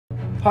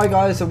Hi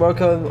guys and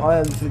welcome, I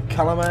am the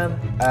Calaman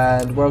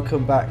and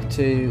welcome back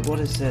to, what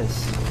is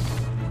this?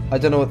 I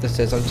don't know what this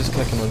is, I'm just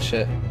clicking on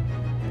shit.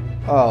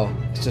 Oh,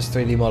 it's just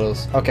 3D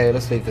models. Okay,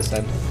 let's leave this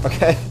then.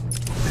 Okay.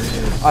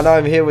 I know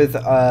I'm here with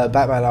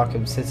Batman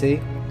Arkham City.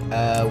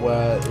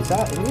 Where is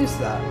that? Who is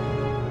that?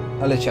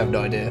 I literally have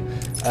no idea.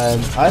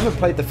 I haven't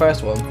played the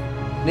first one.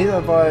 Neither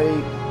have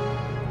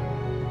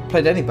I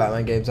played any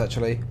Batman games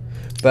actually.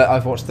 But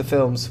I've watched the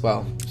films,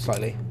 well,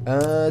 slightly.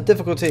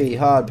 Difficulty,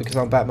 hard, because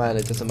I'm Batman,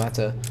 it doesn't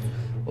matter.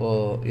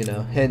 Or, you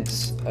know,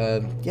 hints.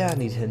 Yeah, I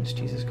need hints,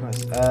 Jesus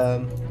Christ.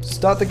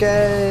 Start the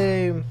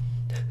game!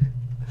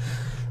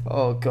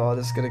 Oh god,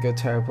 it's gonna go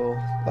terrible.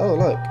 Oh,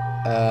 look.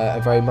 A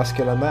very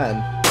muscular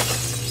man.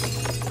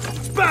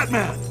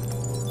 Batman!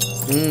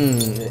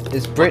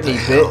 It's Britney,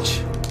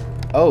 bitch.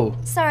 Oh.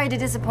 Sorry to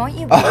disappoint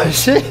you. Oh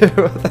shit,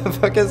 what the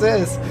fuck is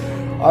this?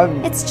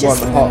 I'm It's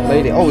just one hot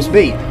lady. Oh, it's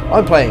me.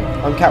 I'm playing.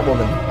 I'm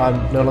Catwoman.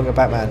 I'm no longer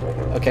Batman.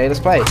 Okay, let's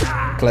play.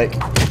 Click.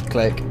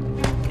 Click.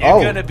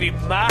 You're gonna be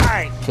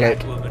mine, Click.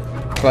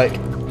 Catwoman. Click.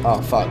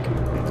 Oh, fuck.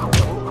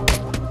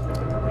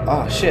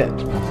 Oh, shit.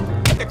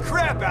 Get the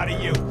crap out of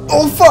you.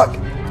 Oh, fuck.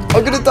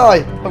 I'm gonna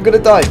die. I'm gonna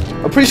die.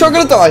 I'm pretty sure I'm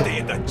gonna die. Stay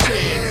in the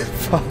chair.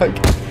 Fuck.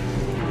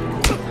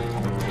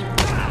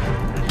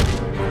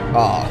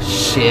 Oh,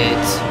 shit.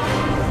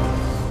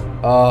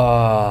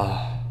 Oh.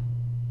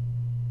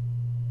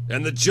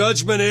 And the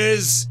judgment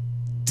is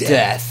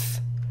Death.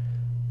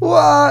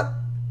 What?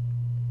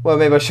 Well,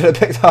 maybe I should have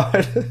picked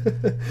hard.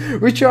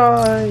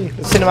 Retry.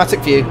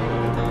 Cinematic view.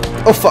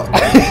 Oh fuck.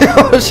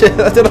 Oh shit.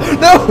 I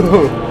don't know.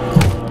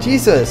 No.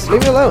 Jesus,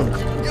 leave me alone.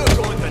 You're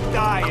going to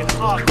die in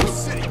Arkham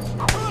City.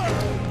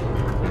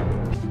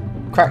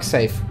 Crack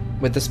safe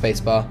with the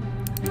spacebar.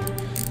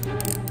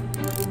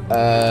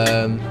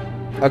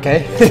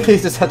 Okay. You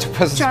just had to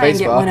press the Try and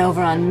get one spacebar.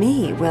 over on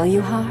me, will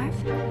you, Harv?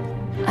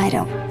 I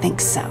don't think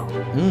so.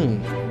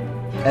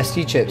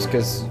 SD chips,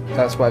 because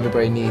that's what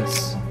everybody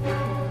needs.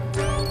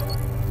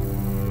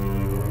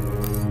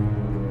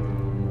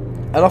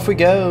 And off we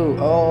go.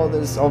 Oh,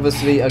 there's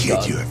obviously a gun.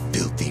 Get your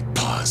filthy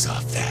paws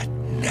off that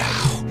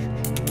now.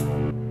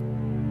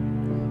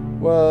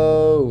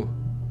 Whoa.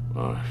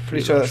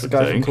 Pretty sure that's the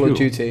guy from Call of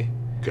Duty.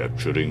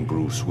 Capturing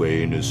Bruce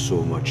Wayne is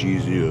so much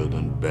easier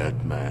than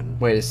Batman.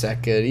 Wait a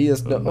second. He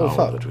does not. Now Oh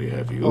fuck. that we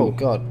have you, Oh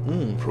god.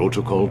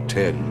 Protocol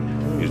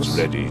 10 is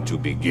ready to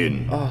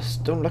begin. Oh,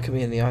 don't look at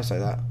me in the eyes like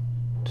that.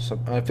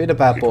 I've been a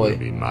bad It will boy.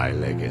 be my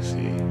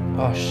legacy.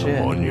 Oh A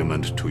shit.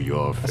 monument to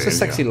your That's failure. a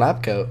sexy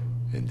lab coat.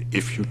 And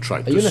if you try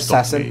you to an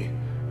stop assassin? me,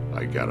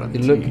 I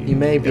guarantee You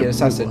may be an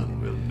assassin.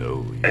 everyone will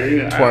know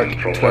you. Twerk,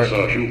 Professor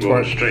twerk, Hugo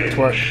twerk, Strange,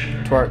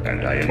 twerk, twerk,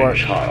 and I am in twerk.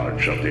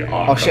 charge of the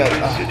Oh, shit.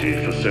 Arkham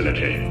City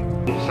facility.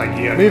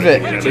 Move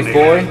it, big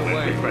boy.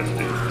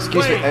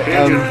 Excuse me,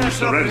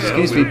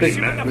 excuse me, big,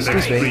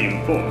 excuse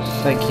me.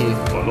 Thank you.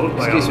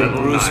 Excuse me.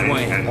 Bruce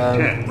Wayne.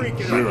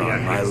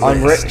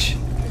 I'm rich,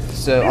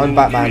 so I'm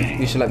Batman.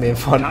 You should let me in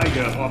front.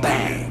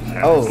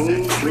 Oh,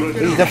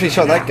 he definitely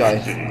shot that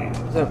guy.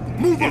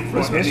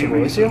 What's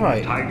miserable? Is he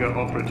alright? Tiger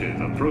operative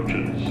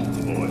approaches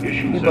or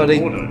issues Hey, buddy.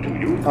 an order to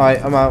you.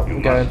 Alright, I'm out. I'm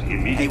You going. must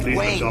immediately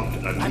Wait, adopt a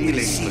I'm gonna kneeling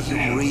see you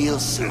position real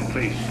and soon.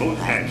 place both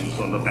hands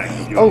on the back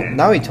of your Oh, head.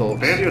 now he talks.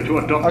 Failure to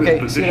adopt Okay,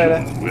 this see you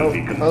position later. will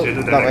be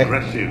considered that way. an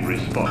aggressive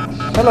response.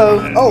 Hello.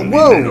 and Oh, will be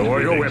whoa. met Lower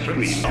with your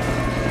weapons. extreme-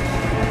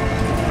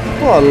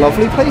 What a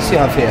lovely place you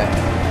have here.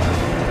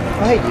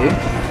 I hate you.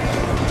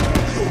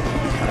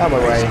 Out of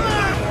my way.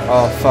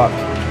 Oh, fuck.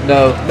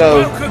 No,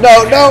 no,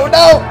 no, no,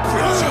 no!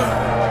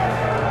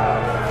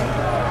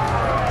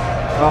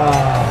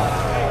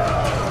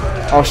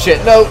 Oh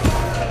shit, no!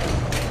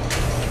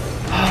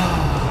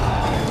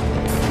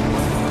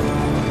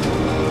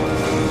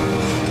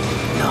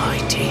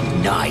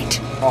 Night.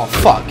 Oh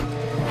fuck!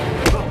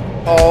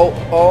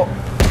 Oh,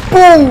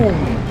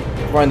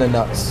 boom! Right in the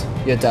nuts.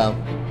 You're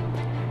down.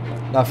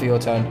 Now for your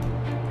turn.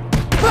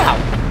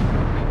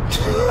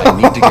 I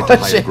need to get to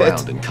higher Shit.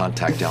 ground and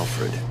contact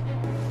Alfred.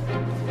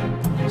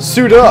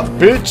 Suit up,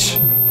 bitch!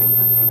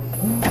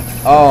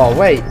 Oh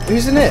wait,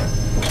 who's in it?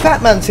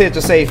 Batman's here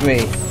to save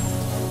me.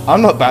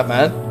 I'm not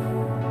Batman.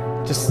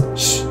 Just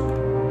shh.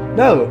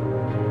 No.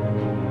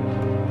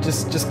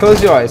 Just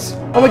close your eyes.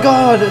 Oh my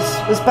god,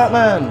 it's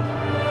Batman.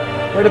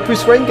 Where did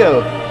Bruce Wayne go?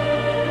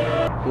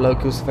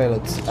 Local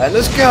surveillance. And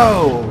let's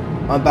go!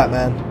 I'm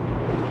Batman.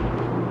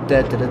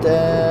 Da da da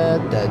da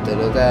da da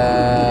da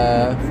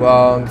da.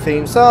 Wrong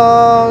theme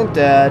song.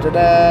 Da da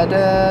da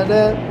da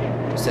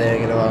da.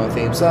 Singing the wrong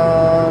theme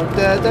song.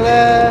 Da da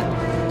da.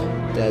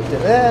 Da da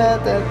da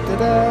da da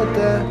da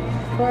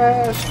da.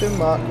 Question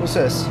mark. What's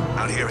this?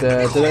 Out here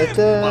Da in the da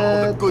da all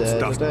da the good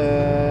da stuff. da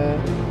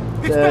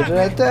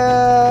da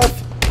da da.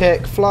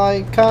 Kick,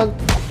 fly, cunt.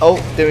 Oh,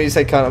 didn't mean to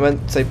say cunt. I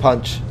meant to say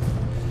punch.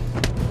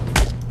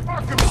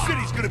 Arkham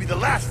City's gonna be the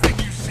last thing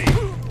you see.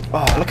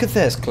 Oh, look at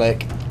this.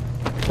 Click.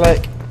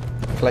 Click.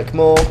 Click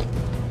more.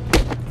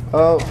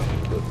 Oh.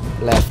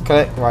 Left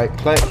click, right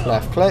click,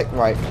 left click,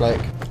 right click.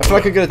 I feel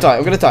like I'm gonna die.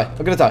 I'm gonna die.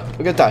 I'm gonna die. I'm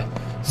gonna die.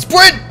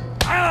 Sprint!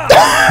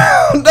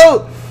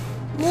 No!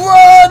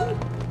 Run!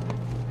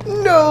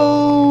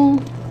 No!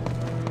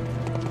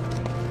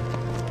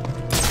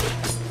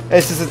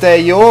 This is the day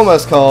you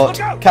almost caught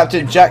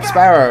Captain Jack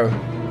Sparrow.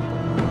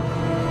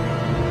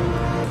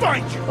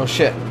 Find you! Oh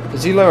shit,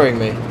 is he lowering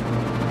me?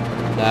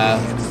 Nah.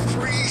 It's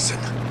freezing.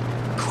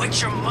 Quit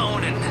your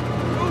moaning.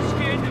 Who's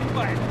scared to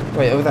fight?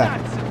 Wait, over there.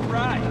 Not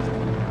surprised.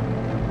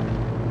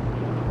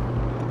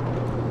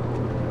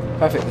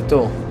 Perfect, the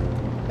door.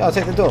 Yeah, I'll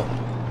take the door.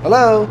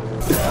 Hello?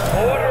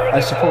 I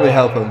should probably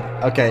help him.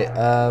 Okay,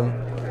 shall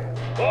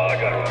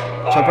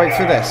I break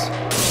through this?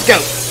 Go!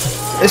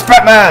 It's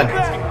Batman!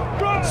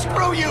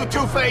 Screw you,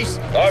 Two-Face!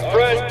 Our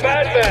friend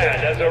Batman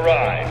has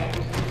arrived.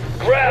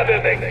 Grab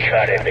him and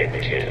cut him in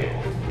two.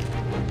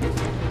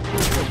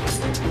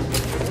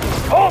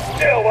 Hold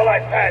still while I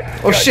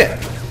pass. Oh shit!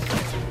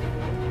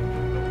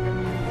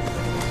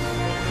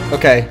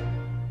 Okay.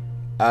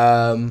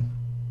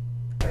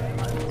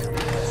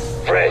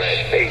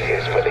 Fresh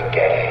faces for the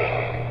gang.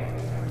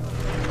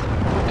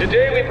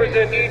 Today we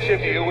present each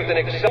of you with an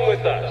exam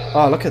with us.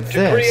 Oh, look at To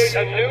create this.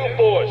 a new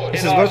force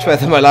This in is much Arkham.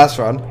 better than my last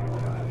run.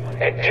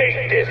 And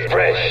take this,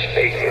 fresh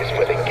faces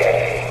for the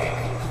gang.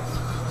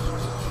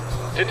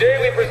 Today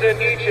we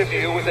present each of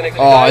you with an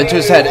exciting Oh, into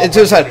his head, new into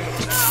his head.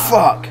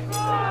 Fuck!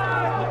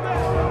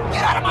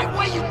 Get out of my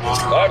way, you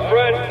moron! Our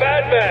friend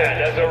Batman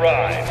has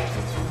arrived.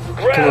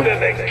 Grab Come on.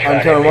 him and cut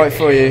I'm coming him right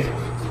for you.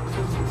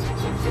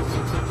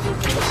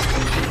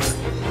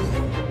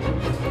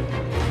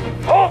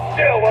 Hold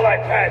still while I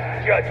pass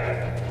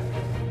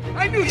judgment.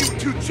 I knew you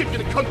two chicken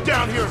to come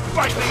down here and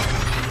fight me!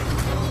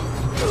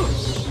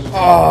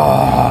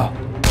 Oh.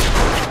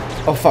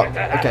 Oh fuck.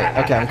 Okay,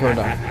 okay, I'm coming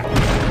down.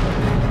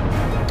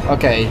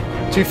 Okay,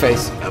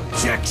 Two-Face.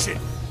 Objection!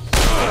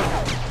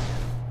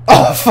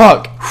 Oh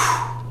fuck!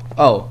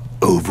 Oh.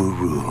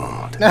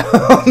 Overruled.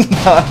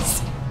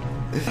 Nuts.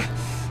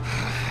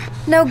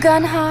 No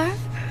gun harm?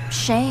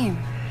 Shame.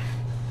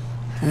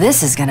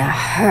 This is gonna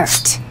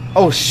hurt.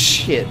 Oh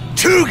shit.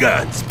 2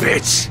 guns,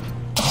 bitch!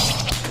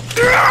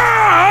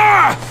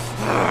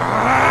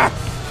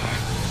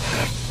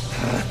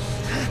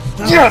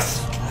 Yes!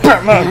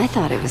 Batman! I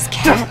thought it was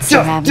cats who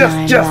yes, have yes,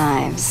 9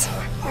 yes.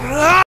 lives.